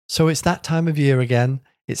So it's that time of year again.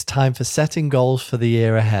 It's time for setting goals for the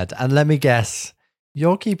year ahead. And let me guess,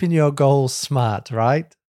 you're keeping your goals SMART,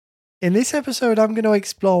 right? In this episode, I'm going to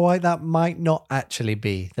explore why that might not actually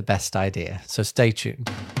be the best idea. So stay tuned.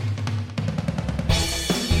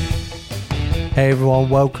 Hey everyone,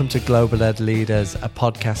 welcome to Global Ed Leaders, a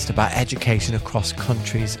podcast about education across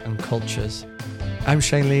countries and cultures. I'm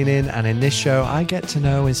Shane Leanin, and in this show, I get to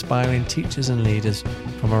know inspiring teachers and leaders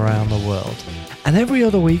from around the world. And every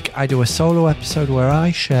other week, I do a solo episode where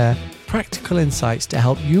I share practical insights to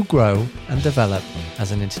help you grow and develop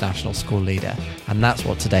as an international school leader. And that's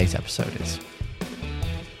what today's episode is.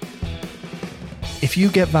 If you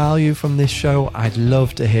get value from this show, I'd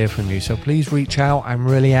love to hear from you. So please reach out. I'm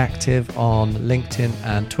really active on LinkedIn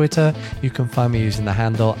and Twitter. You can find me using the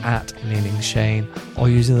handle @LeaningShane or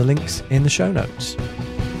using the links in the show notes.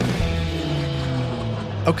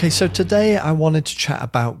 Okay, so today I wanted to chat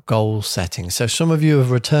about goal setting. So some of you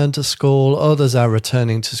have returned to school, others are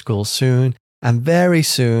returning to school soon, and very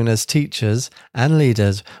soon as teachers and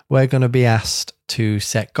leaders, we're going to be asked to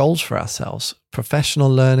set goals for ourselves,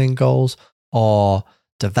 professional learning goals or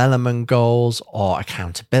development goals or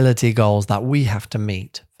accountability goals that we have to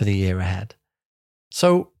meet for the year ahead.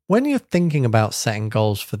 So when you're thinking about setting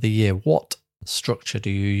goals for the year, what structure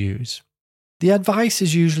do you use? The advice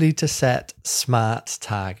is usually to set SMART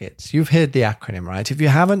targets. You've heard the acronym, right? If you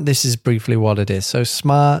haven't, this is briefly what it is. So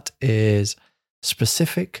SMART is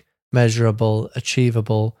specific, measurable,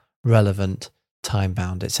 achievable, relevant,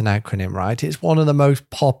 time-bound. It's an acronym, right? It's one of the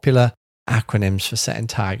most popular acronyms for setting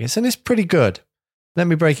targets, and it's pretty good. Let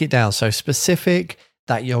me break it down. So specific,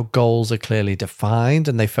 that your goals are clearly defined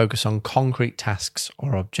and they focus on concrete tasks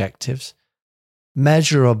or objectives.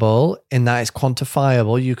 Measurable, in that it's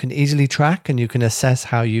quantifiable, you can easily track and you can assess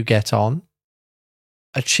how you get on.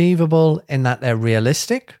 Achievable, in that they're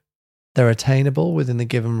realistic, they're attainable within the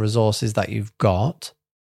given resources that you've got.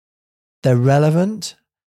 They're relevant,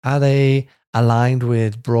 are they aligned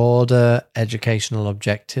with broader educational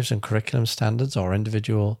objectives and curriculum standards or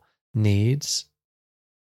individual needs?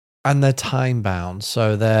 And they're time-bound,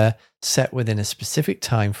 so they're set within a specific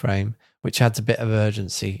time frame, which adds a bit of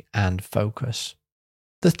urgency and focus.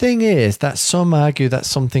 The thing is that some argue that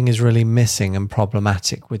something is really missing and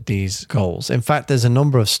problematic with these goals. In fact, there's a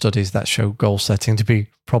number of studies that show goal setting to be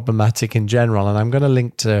problematic in general, and I'm going to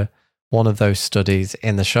link to one of those studies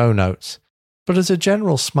in the show notes. But as a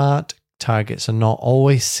general, SMART targets are not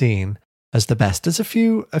always seen as the best. There's a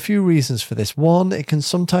few reasons for this. One, it can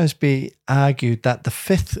sometimes be argued that the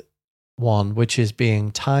fifth one, which is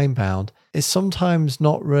being time-bound, is sometimes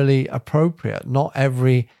not really appropriate. Not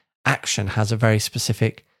every action has a very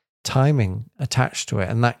specific timing attached to it,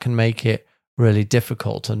 and that can make it really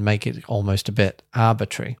difficult and make it almost a bit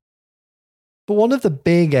arbitrary. But one of the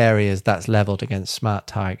big areas that's leveled against SMART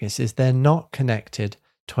targets is they're not connected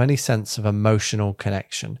to any sense of emotional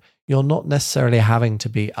connection. You're not necessarily having to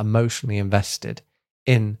be emotionally invested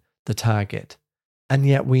in the target. And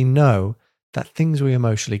yet we know that things we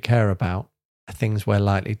emotionally care about are things we're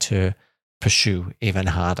likely to pursue even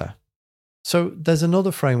harder. So there's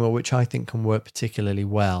another framework which I think can work particularly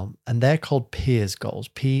well, and they're called PEERS goals,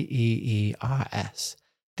 P-E-E-R-S.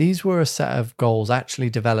 These were a set of goals actually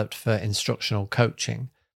developed for instructional coaching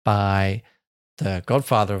by the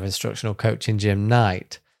godfather of instructional coaching, Jim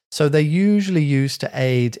Knight. So they're usually used to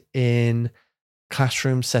aid in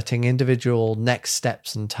classroom setting individual next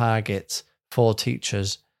steps and targets for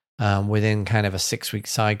teachers within kind of a 6-week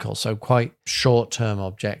cycle, so quite short-term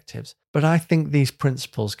objectives. But I think these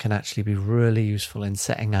principles can actually be really useful in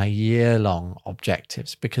setting our year-long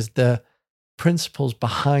objectives because the principles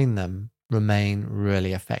behind them remain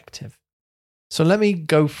really effective. So let me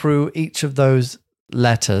go through each of those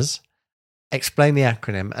letters, explain the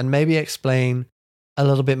acronym, and maybe explain a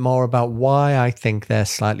little bit more about why I think they're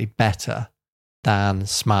slightly better than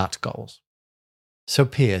SMART goals. So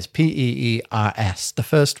PEERS, P-E-E-R-S. The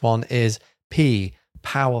first one is P,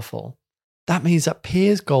 powerful. That means that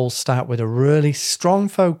PEERS goals start with a really strong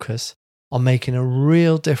focus on making a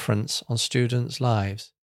real difference on students'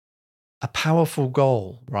 lives. A powerful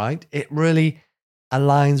goal, right? It really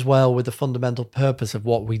aligns well with the fundamental purpose of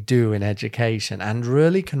what we do in education and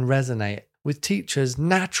really can resonate with teachers'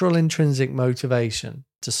 natural intrinsic motivation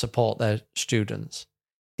to support their students.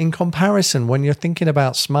 In comparison, when you're thinking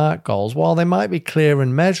about SMART goals, while they might be clear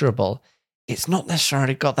and measurable, it's not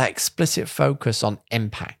necessarily got that explicit focus on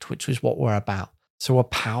impact, which is what we're about. So a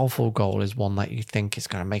powerful goal is one that you think is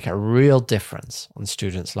going to make a real difference on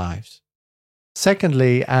students' lives.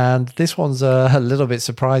 Secondly, and this one's a little bit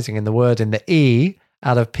surprising in the word, in the E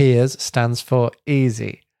out of PEERS stands for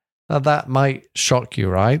easy. Now that might shock you,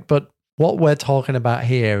 right? But What we're talking about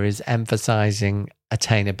here is emphasizing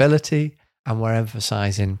attainability, and we're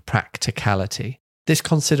emphasizing practicality. This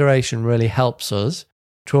consideration really helps us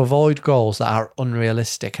to avoid goals that are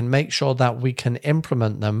unrealistic and make sure that we can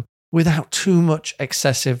implement them without too much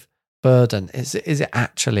excessive burden. Is it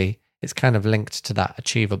actually, it's kind of linked to that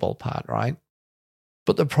achievable part, right?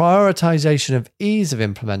 But the prioritization of ease of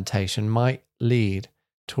implementation might lead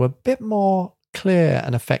to a bit more clear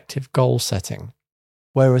and effective goal setting.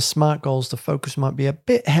 Whereas SMART goals, the focus might be a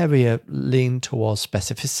bit heavier, lean towards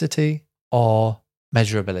specificity or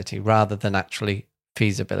measurability rather than actually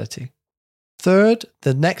feasibility. Third,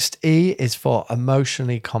 the next E is for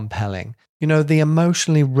emotionally compelling. You know, the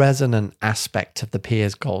emotionally resonant aspect of the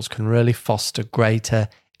peers goals can really foster greater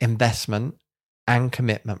investment and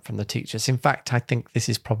commitment from the teachers. In fact, I think this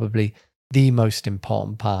is probably the most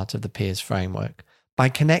important part of the peers framework. By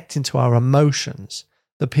connecting to our emotions,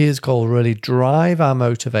 the peers goal really drive our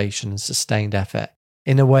motivation and sustained effort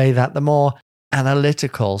in a way that the more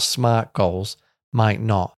analytical SMART goals might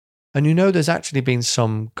not. And you know, there's actually been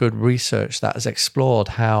some good research that has explored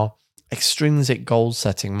how extrinsic goal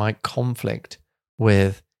setting might conflict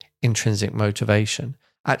with intrinsic motivation.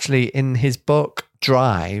 Actually, in his book,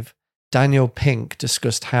 Drive, Daniel Pink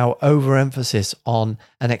discussed how overemphasis on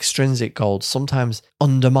an extrinsic goal sometimes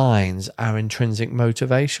undermines our intrinsic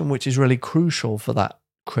motivation, which is really crucial for that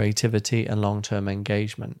creativity and long-term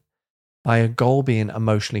engagement. By a goal being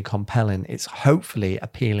emotionally compelling, it's hopefully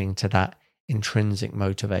appealing to that intrinsic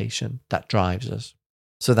motivation that drives us.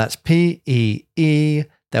 So that's P-E-E.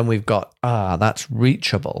 Then we've got R, that's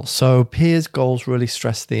reachable. So peers goals really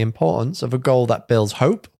stress the importance of a goal that builds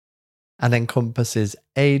hope and encompasses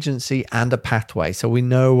agency and a pathway, so we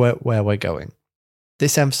know where we're going.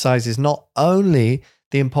 This emphasizes not only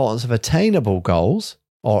the importance of attainable goals,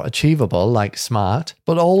 or achievable like SMART,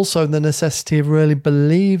 but also the necessity of really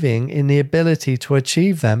believing in the ability to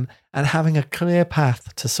achieve them and having a clear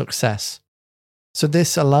path to success. So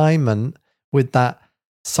this alignment with that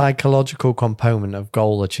psychological component of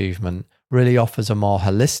goal achievement really offers a more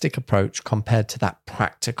holistic approach compared to that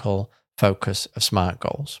practical focus of SMART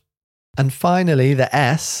goals. And finally, the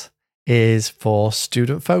S is for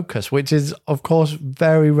student focus, which is, of course,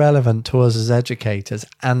 very relevant to us as educators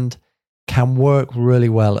and can work really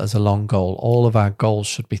well as a long goal. All of our goals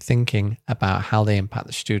should be thinking about how they impact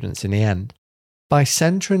the students in the end. By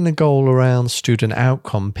centering the goal around student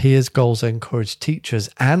outcome, peers goals encourage teachers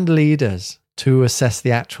and leaders to assess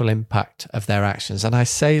the actual impact of their actions. And I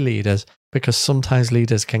say leaders because sometimes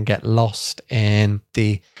leaders can get lost in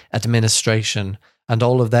the administration and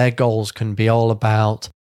all of their goals can be all about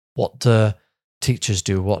what do teachers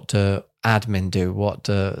do, what do admin do, what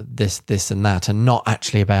do this and that, and not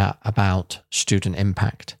actually about student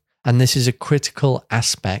impact. And this is a critical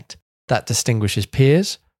aspect that distinguishes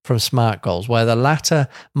peers from SMART goals, where the latter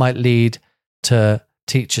might lead to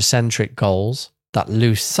teacher-centric goals that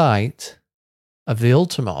lose sight of the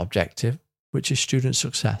ultimate objective, which is student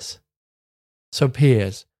success. So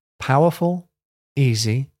peers, powerful,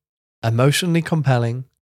 easy, emotionally compelling,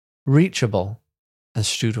 reachable, and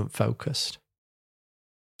student-focused.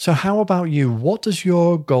 So how about you? What does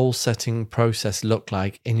your goal-setting process look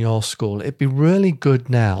like in your school? It'd be really good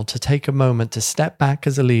now to take a moment to step back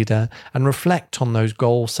as a leader and reflect on those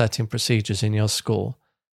goal-setting procedures in your school.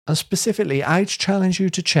 And specifically, I'd challenge you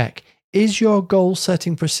to check, is your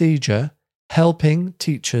goal-setting procedure helping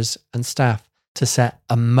teachers and staff to set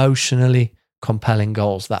emotionally compelling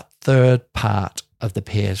goals, that third part of the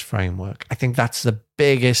peers framework? I think that's the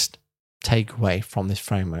biggest takeaway from this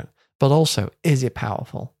framework. But also, is it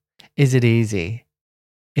powerful? Is it easy?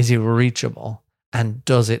 Is it reachable? And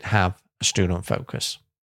does it have a student focus?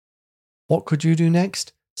 What could you do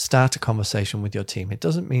next? Start a conversation with your team. It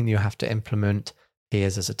doesn't mean you have to implement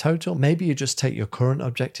peers as a total. Maybe you just take your current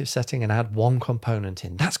objective setting and add one component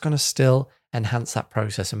in. That's going to still enhance that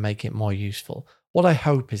process and make it more useful. What I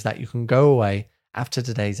hope is that you can go away after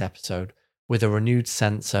today's episode with a renewed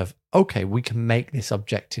sense of, okay, we can make this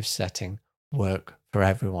objective setting work for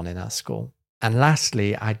everyone in our school. And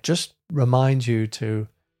lastly, I just remind you to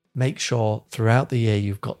make sure throughout the year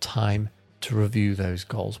you've got time to review those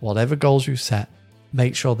goals. Whatever goals you set,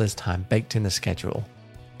 make sure there's time baked in the schedule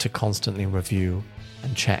to constantly review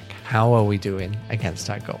and check how are we doing against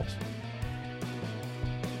our goals.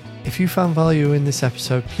 If you found value in this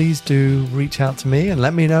episode, please do reach out to me and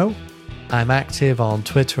let me know. I'm active on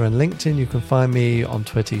Twitter and LinkedIn. You can find me on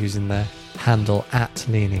Twitter using the handle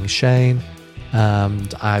 @LeaningShane.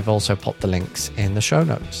 And I've also popped the links in the show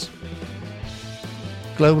notes.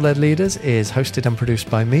 Global Ed Leaders is hosted and produced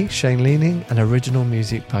by me, Shane Leaning, and original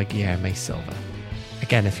music by Guilherme Silva.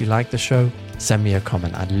 Again, if you like the show, send me a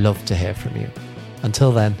comment. I'd love to hear from you.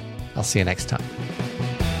 Until then, I'll see you next time.